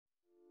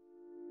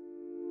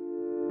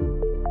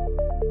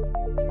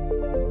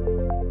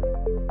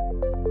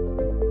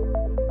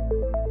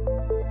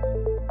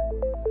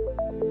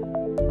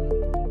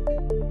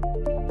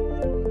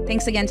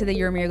Thanks again to the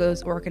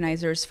Uromigos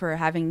organizers for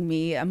having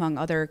me among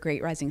other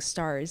great rising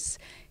stars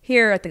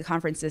here at the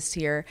conference this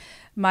year.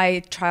 My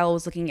trial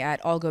was looking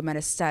at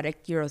oligometastatic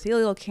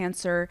urothelial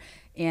cancer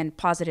and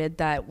posited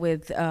that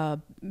with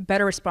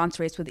better response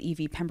rates with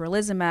EV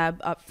pembrolizumab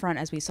up front,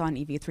 as we saw in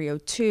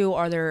EV302,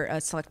 are there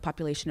a select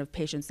population of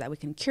patients that we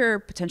can cure,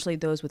 potentially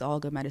those with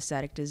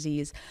oligometastatic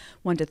disease,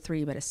 1 to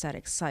 3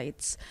 metastatic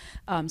sites.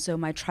 So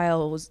my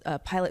trial was a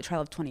pilot trial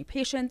of 20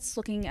 patients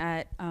looking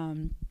at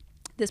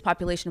this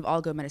population of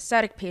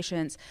oligometastatic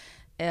patients,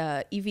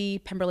 EV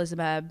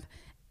pembrolizumab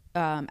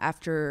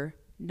after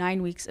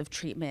 9 weeks of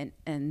treatment,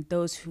 and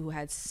those who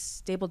had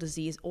stable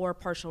disease or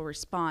partial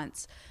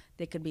response,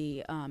 they could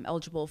be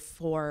eligible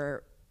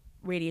for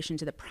radiation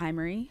to the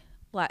primary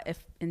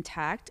if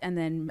intact, and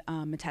then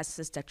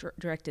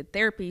metastasis-directed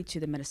therapy to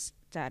the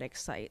metastatic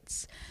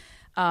sites.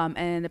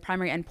 And the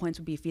primary endpoints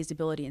would be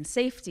feasibility and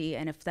safety,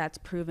 and if that's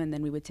proven,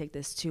 then we would take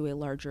this to a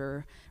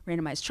larger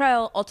randomized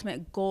trial.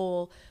 Ultimate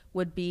goal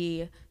would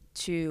be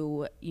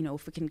to,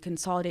 if we can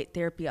consolidate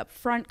therapy up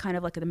front, kind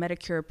of like the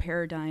Medicare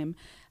paradigm,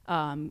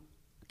 can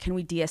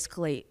we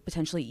de-escalate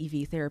potentially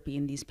EV therapy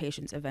in these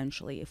patients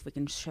eventually if we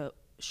can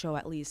show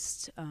at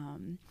least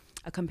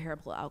a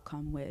comparable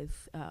outcome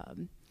with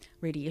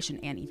radiation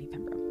and EV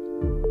pembro.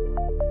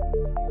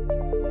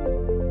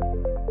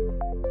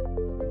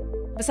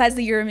 Besides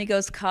the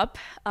Uromigos Cup,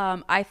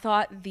 I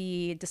thought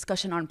the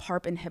discussion on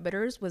PARP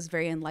inhibitors was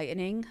very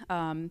enlightening.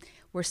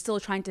 We're still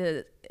trying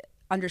to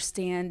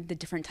understand the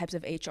different types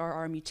of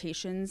HRR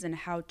mutations and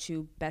how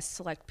to best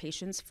select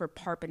patients for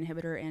PARP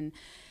inhibitor and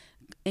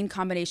in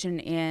combination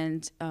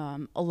and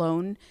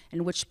alone,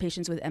 and which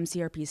patients with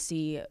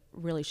mCRPC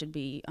really should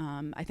be.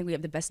 I think we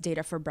have the best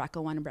data for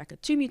BRCA1 and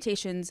BRCA2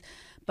 mutations,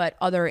 but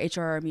other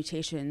HRR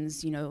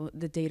mutations,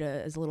 the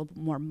data is a little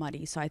more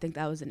muddy. So I think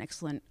that was an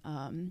excellent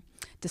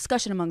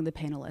discussion among the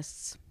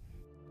panelists.